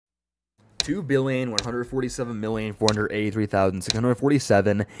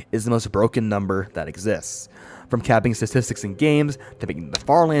2,147,483,647 is the most broken number that exists. From capping statistics in games, to making the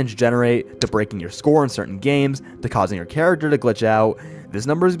fartherlands generate, to breaking your score in certain games, to causing your character to glitch out, this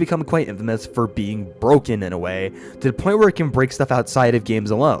number has become quite infamous for being broken in a way, to the point where it can break stuff outside of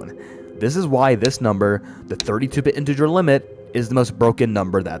games alone. This is why this number, the 32-bit integer limit, is the most broken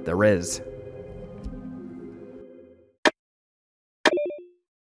number that there is.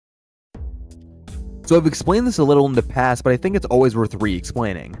 So I've explained this a little in the past, but I think it's always worth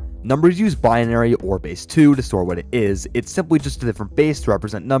re-explaining. Numbers use binary or base 2 to store what it is. It's simply just a different base to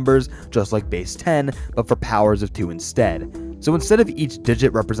represent numbers, just like base 10, but for powers of 2 instead. So instead of each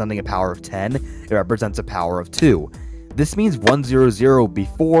digit representing a power of 10, it represents a power of 2. This means 100 will be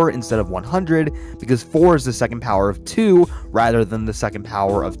 4 instead of 100, because 4 is the second power of 2 rather than the second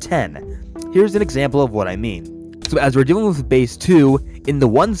power of 10. Here's an example of what I mean. So as we're dealing with base 2, in the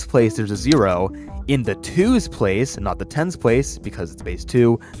 1's place there's a 0, in the 2's place, not the 10's place, because it's base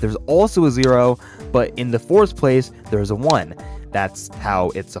 2, there's also a 0, but in the 4's place, there's a 1. That's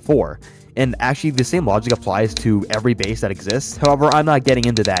how it's a 4. And actually, the same logic applies to every base that exists, however, I'm not getting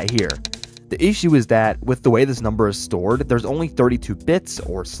into that here. The issue is that, with the way this number is stored, there's only 32 bits,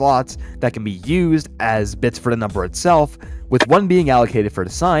 or slots, that can be used as bits for the number itself, with one being allocated for the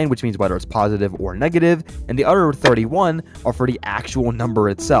sign, which means whether it's positive or negative, and the other 31 are for the actual number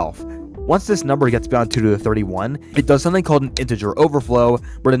itself. Once this number gets beyond 2 to the 31, it does something called an integer overflow,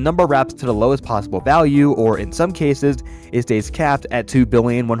 where the number wraps to the lowest possible value, or in some cases, it stays capped at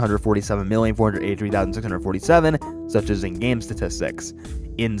 2,147,483,647, such as in game statistics.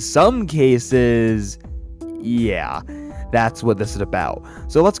 In some cases, yeah, that's what this is about.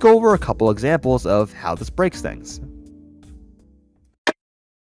 So let's go over a couple examples of how this breaks things.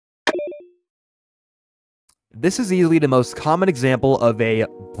 This is easily the most common example of a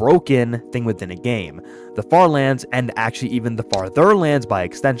broken thing within a game, the fartherlands, and actually even the fartherlands by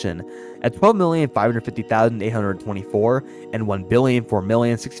extension. At 12,550,824 and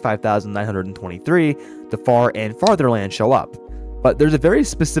 1,004,065,923, the far and fartherlands show up. But there's a very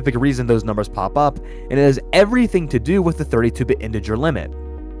specific reason those numbers pop up, and it has everything to do with the 32-bit integer limit.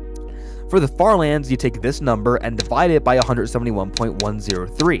 For the fartherlands, you take this number and divide it by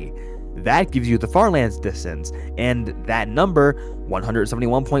 171.103. That gives you the fartherlands distance, and that number,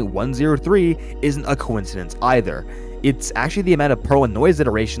 171.103, isn't a coincidence either. It's actually the amount of pro and noise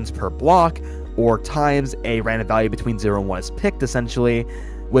iterations per block, or times a random value between 0 and 1 is picked, essentially,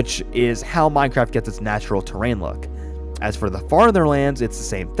 which is how Minecraft gets its natural terrain look. As for the fartherlands, it's the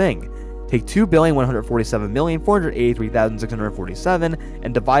same thing. Take 2,147,483,647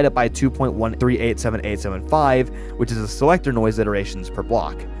 and divide it by 2.1387875, which is the selector noise iterations per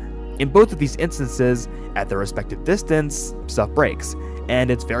block. In both of these instances, at their respective distance, stuff breaks,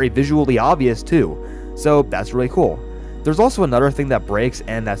 and it's very visually obvious too, so that's really cool. There's also another thing that breaks,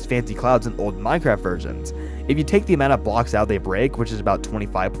 and that's fancy clouds in old Minecraft versions. If you take the amount of blocks out they break, which is about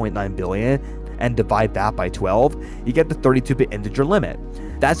 25.9 billion, and divide that by 12, you get the 32-bit integer limit.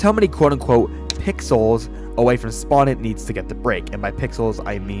 That's how many quote-unquote pixels away from spawn it needs to get to break, and by pixels,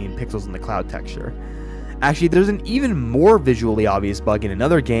 I mean pixels in the cloud texture. Actually, there's an even more visually obvious bug in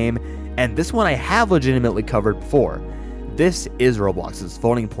another game, and this one I have legitimately covered before. This is Roblox's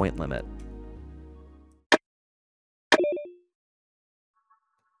floating point limit.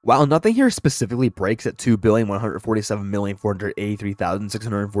 While nothing here specifically breaks at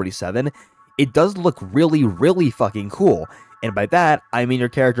 2,147,483,647, it does look really fucking cool, and by that, I mean your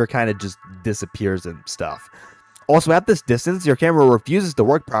character kinda just disappears and stuff. Also, at this distance, your camera refuses to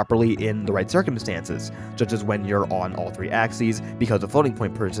work properly in the right circumstances, such as when you're on all 3 axes because of floating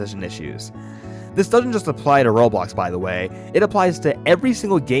point precision issues. This doesn't just apply to Roblox, by the way, it applies to every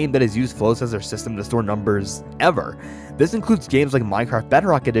single game that has used floats as their system to store numbers ever. This includes games like Minecraft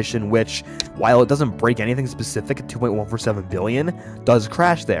Bedrock Edition, which, while it doesn't break anything specific at 2.147 billion, does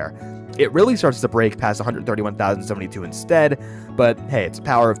crash there. It really starts to break past 131,072 instead, but hey, it's a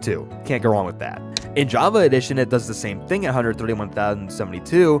power of 2, can't go wrong with that. In Java Edition, it does the same thing at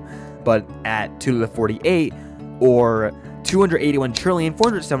 131,072, but at 2 to the 48, or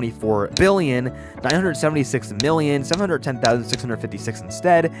 281,474,976,710,656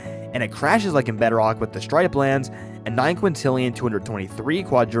 instead, and it crashes like in Bedrock with the stripe lands, and 9,223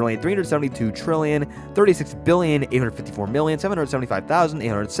 quadrillion 372 trillion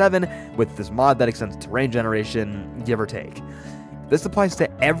 36,854,775,807 with this mod that extends terrain generation, give or take. This applies to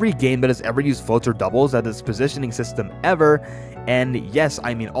every game that has ever used floats or doubles as its positioning system ever, and yes,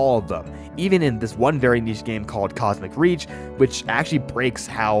 I mean all of them, even in this one very niche game called Cosmic Reach, which actually breaks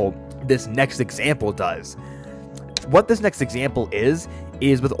how this next example does. What this next example is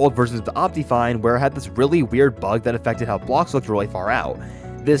is with old versions of the Optifine, where it had this really weird bug that affected how blocks looked really far out.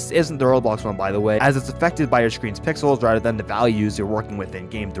 This isn't the Roblox one, by the way, as it's affected by your screen's pixels rather than the values you're working with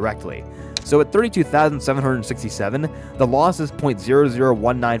in-game directly. So at 32,767, the loss is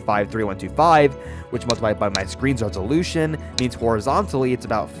 0.0019533125, which multiplied by my screen's resolution means horizontally it's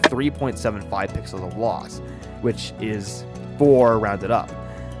about 3.75 pixels of loss, which is 4 rounded up.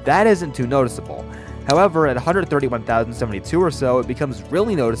 That isn't too noticeable. However, at 131,072 or so, it becomes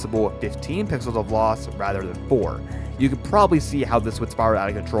really noticeable with 15 pixels of loss rather than 4. You can probably see how this would spiral out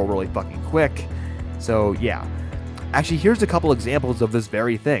of control really fucking quick. So yeah. Actually, here's a couple examples of this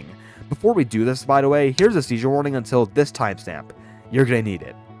very thing. Before we do this, by the way, here's a seizure warning until this timestamp. You're gonna need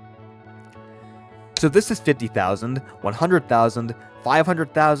it. So this is 50,000, 100,000,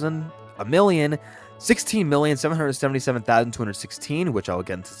 500,000, a million, 16,777,216, which I'll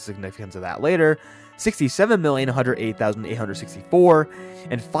get into the significance of that later, 67,108,864,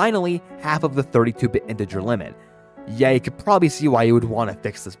 and finally, half of the 32-bit integer limit. Yeah, you could probably see why you would want to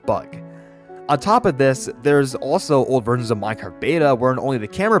fix this bug. On top of this, there's also old versions of Minecraft Beta where only the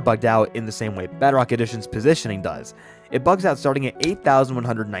camera bugged out in the same way Bedrock Edition's positioning does. It bugs out starting at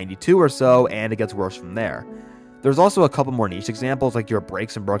 8,192 or so, and it gets worse from there. There's also a couple more niche examples like your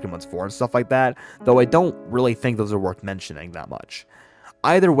breaks and broken ones 4 and stuff like that, though I don't really think those are worth mentioning that much.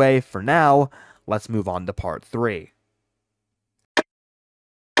 Either way, for now, let's move on to part 3.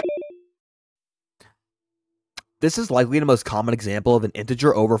 This is likely the most common example of an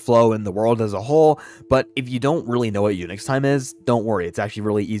integer overflow in the world as a whole, but if you don't really know what Unix time is, don't worry, it's actually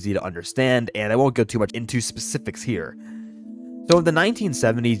really easy to understand, and I won't go too much into specifics here. So in the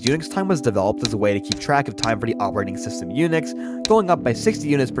 1970s, Unix time was developed as a way to keep track of time for the operating system Unix, going up by 60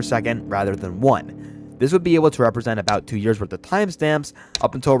 units per second rather than 1. This would be able to represent about 2 years worth of timestamps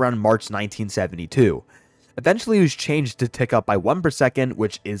up until around March 1972. Eventually it was changed to tick up by 1 per second,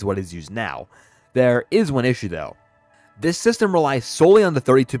 which is what is used now. There is one issue though. This system relies solely on the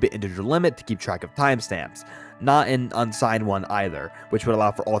 32-bit integer limit to keep track of timestamps, not an unsigned one either, which would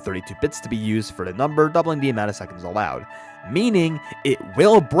allow for all 32 bits to be used for the number, doubling the amount of seconds allowed. Meaning, it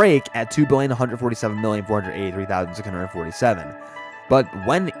will break at 2,147,483,647. But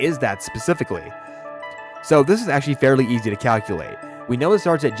when is that specifically? So this is actually fairly easy to calculate. We know it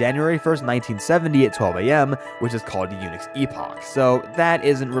starts at January 1st, 1970 at 12 AM, which is called the Unix epoch, so that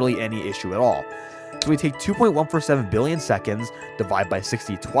isn't really any issue at all. So we take 2.147 billion seconds, divide by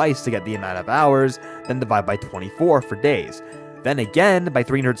 60 twice to get the amount of hours, then divide by 24 for days, then again by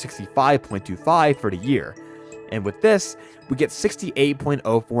 365.25 for the year. And with this, we get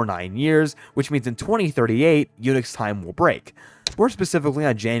 68.049 years, which means in 2038, Unix time will break. More specifically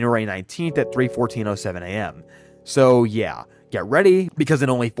on January 19th at 3:14:07 AM. So yeah, get ready, because in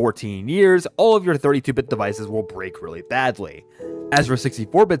only 14 years, all of your 32-bit devices will break really badly. As for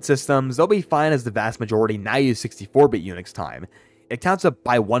 64-bit systems, they'll be fine as the vast majority now use 64-bit Unix time. It counts up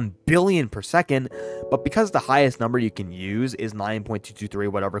by 1 billion per second, but because the highest number you can use is 9.223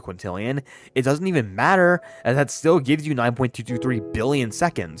 whatever quintillion, it doesn't even matter, as that still gives you 9.223 billion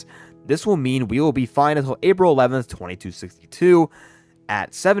seconds. This will mean we will be fine until April 11th, 2262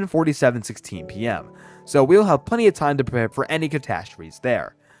 at 7:47:16 PM. So we'll have plenty of time to prepare for any catastrophes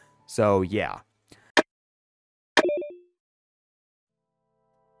there. So yeah.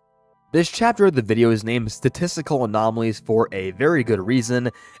 This chapter of the video is named Statistical Anomalies for a very good reason,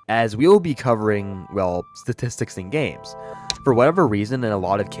 as we will be covering, well, statistics in games. For whatever reason, in a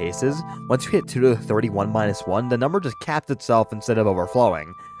lot of cases, once you hit 2 to the 31 minus 1, the number just caps itself instead of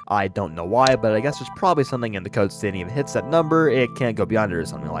overflowing. I don't know why, but I guess there's probably something in the code stating if it hits that number, it can't go beyond it or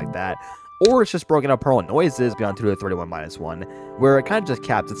something like that. Or it's just broken up per noises beyond 2 to the 31 minus 1, where it kind of just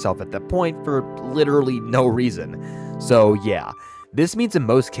caps itself at that point for literally no reason. So yeah. This means in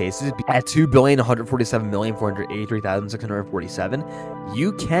most cases, at 2,147,483,647,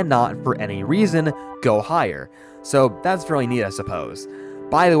 you cannot, for any reason, go higher. So that's fairly neat, I suppose.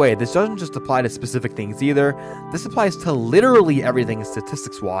 By the way, this doesn't just apply to specific things either. This applies to literally everything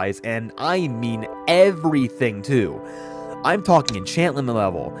statistics-wise, and I mean everything too. I'm talking enchantment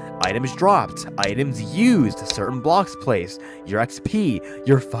level, items dropped, items used, certain blocks placed, your XP,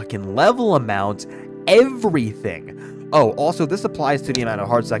 your fucking level amount, everything. Oh, also this applies to the amount of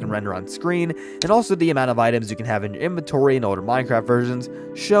hearts that can render on screen, and also the amount of items you can have in your inventory in older Minecraft versions,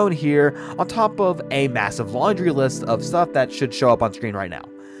 shown here, on top of a massive laundry list of stuff that should show up on screen right now.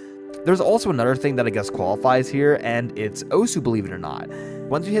 There's also another thing that I guess qualifies here, and it's OSU, believe it or not.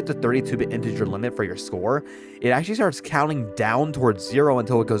 Once you hit the 32-bit integer limit for your score, it actually starts counting down towards 0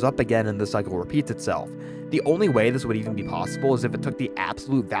 until it goes up again and the cycle repeats itself. The only way this would even be possible is if it took the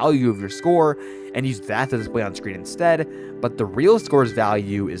absolute value of your score and used that to display on screen instead, but the real score's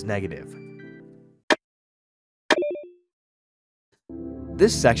value is negative.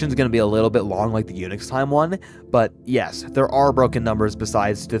 This section is going to be a little bit long like the Unix time one, but yes, there are broken numbers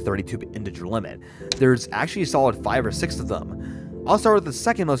besides the 32-bit integer limit. There's actually a solid 5 or 6 of them. I'll start with the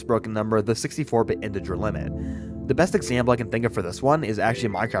second most broken number, the 64-bit integer limit. The best example I can think of for this one is actually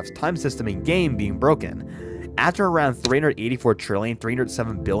Minecraft's time system in game being broken. After around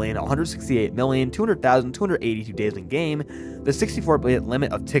 384,307,168,200,282 days in game, the 64-bit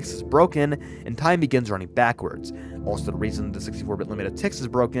limit of ticks is broken, and time begins running backwards. Also, the reason the 64-bit limit of ticks is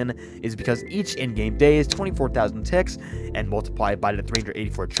broken is because each in-game day is 24,000 ticks, and multiplied by the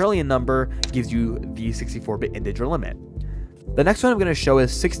 384 trillion number gives you the 64-bit integer limit. The next one I'm going to show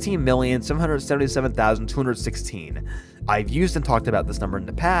is 16,777,216. I've used and talked about this number in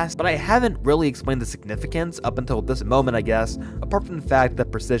the past, but I haven't really explained the significance up until this moment, I guess, apart from the fact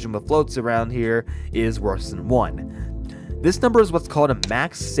that precision with floats around here is worse than 1. This number is what's called a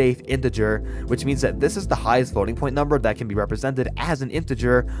max safe integer, which means that this is the highest floating point number that can be represented as an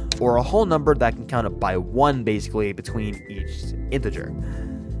integer, or a whole number that can count up by 1 basically between each integer.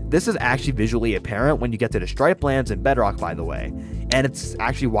 This is actually visually apparent when you get to the stripe lands in Bedrock, by the way, and it's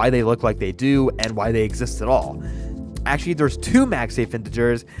actually why they look like they do and why they exist at all. Actually, there's 2 max safe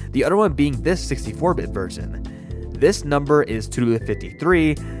integers, the other one being this 64-bit version. This number is 2 to the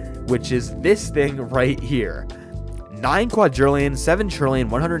 53, which is this thing right here.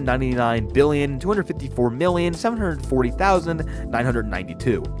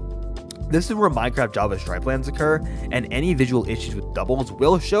 9,7,199,254,740,992. This is where Minecraft Java stripe lands occur, and any visual issues with doubles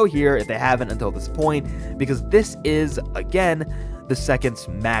will show here if they haven't until this point, because this is, again, the second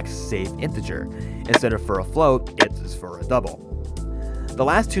max safe integer. Instead of for a float, it is for a double. The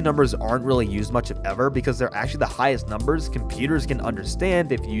last 2 numbers aren't really used much if ever, because they're actually the highest numbers computers can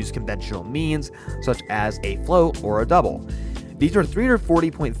understand if you use conventional means, such as a float or a double. These are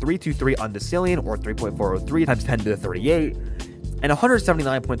 340.323 undecillion, or 3.403 times 10 to the 38, and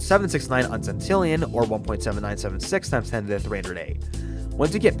 179.769 uncentillion, or 1.7976 times 10 to the 308.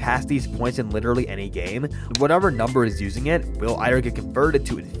 Once you get past these points in literally any game, whatever number is using it will either get converted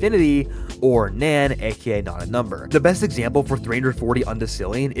to infinity or nan, aka not a number. The best example for 340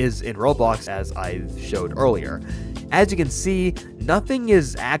 undecillion is in Roblox, as I showed earlier. As you can see, nothing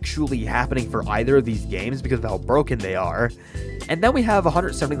is actually happening for either of these games because of how broken they are. And then we have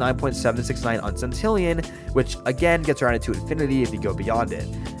 179.769 uncentillion, which again gets rounded to infinity if you go beyond it.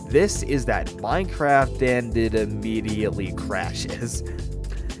 This is that Minecraft and it immediately crashes.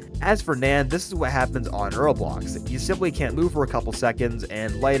 As for nan, this is what happens on Roblox. You simply can't move for a couple seconds,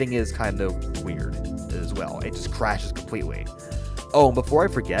 and lighting is kind of weird as well. It just crashes completely. Oh, and before I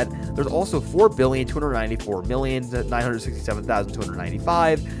forget, there's also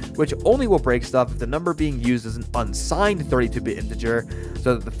 4,294,967,295, which only will break stuff if the number being used is an unsigned 32-bit integer,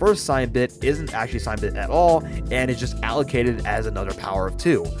 so that the first signed bit isn't actually signed bit at all, and is just allocated as another power of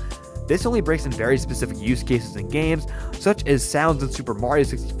 2. This only breaks in very specific use cases in games, such as sounds in Super Mario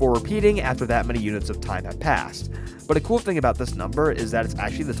 64 repeating after that many units of time have passed. But a cool thing about this number is that it's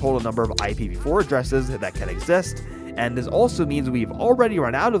actually the total number of IPv4 addresses that can exist, and this also means we've already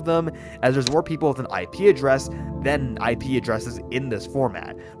run out of them, as there's more people with an IP address than IP addresses in this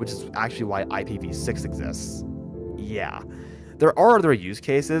format, which is actually why IPv6 exists. Yeah. There are other use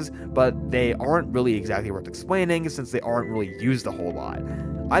cases, but they aren't really exactly worth explaining since they aren't really used a whole lot.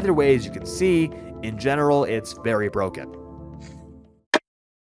 Either way, as you can see, in general, it's very broken.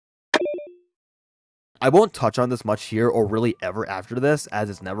 I won't touch on this much here or really ever after this, as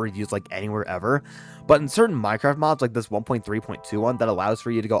it's never used like anywhere ever, but in certain Minecraft mods like this 1.3.2 one that allows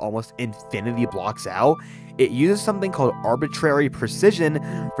for you to go almost infinity blocks out, it uses something called arbitrary precision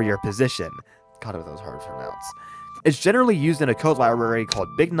for your position. God, that was hard to pronounce. It's generally used in a code library called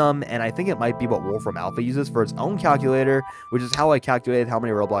BigNum, and I think it might be what Wolfram Alpha uses for its own calculator, which is how I calculated how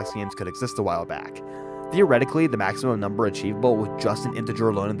many Roblox games could exist a while back. Theoretically, the maximum number achievable with just an integer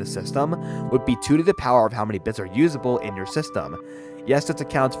alone in the system would be 2 to the power of how many bits are usable in your system. Yes, this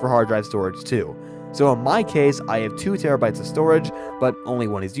accounts for hard drive storage too. So in my case, I have 2 terabytes of storage, but only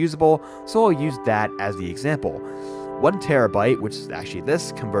 1 is usable, so I'll use that as the example. 1 terabyte, which is actually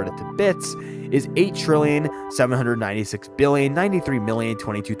this converted to bits, is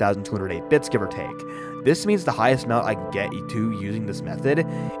 8,796,093,022,208 bits, give or take. This means the highest amount I can get to using this method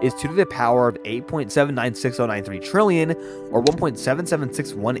is 2 to the power of 8.796093 trillion, or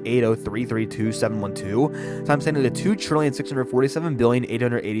 1.776180332712, times 10 to the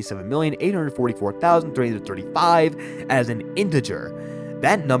 2,647,887,844,335 as an integer.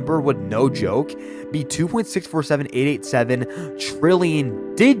 that number would, no joke, be 2.647887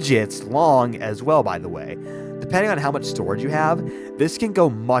 trillion digits long as well, by the way. Depending on how much storage you have, this can go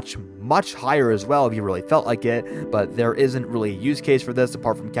much higher as well if you really felt like it, but there isn't really a use case for this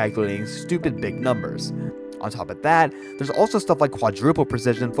apart from calculating stupid big numbers. On top of that, there's also stuff like quadruple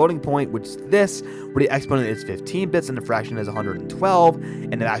precision floating point, which is this, where the exponent is 15 bits and the fraction is 112,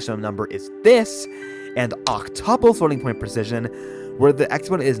 and the maximum number is this, and octuple floating point precision, where the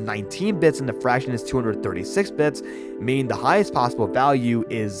exponent is 19 bits and the fraction is 236 bits, meaning the highest possible value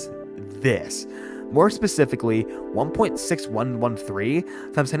is this. More specifically,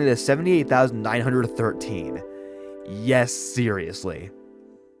 1.6113 times 10 to the 78,913. Yes, seriously.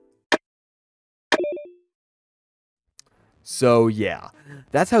 So yeah,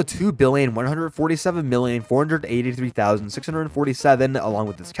 that's how 2,147,483,647, along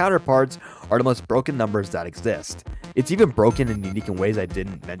with its counterparts, are the most broken numbers that exist. It's even broken and unique in ways I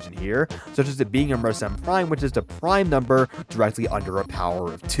didn't mention here, such as it being a Mersenne prime, which is the prime number directly under a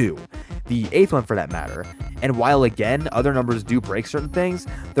power of 2. The 8th one for that matter. And while again, other numbers do break certain things,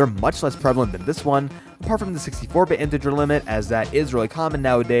 they're much less prevalent than this one, apart from the 64-bit integer limit, as that is really common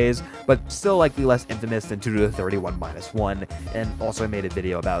nowadays, but still likely less infamous than 2 to the 31 minus 1, and also I made a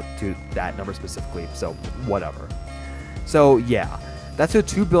video about that number specifically, so whatever. So yeah, that's how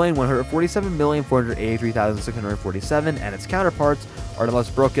 2,147,483,647 and its counterparts are the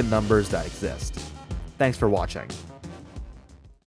most broken numbers that exist. Thanks for watching.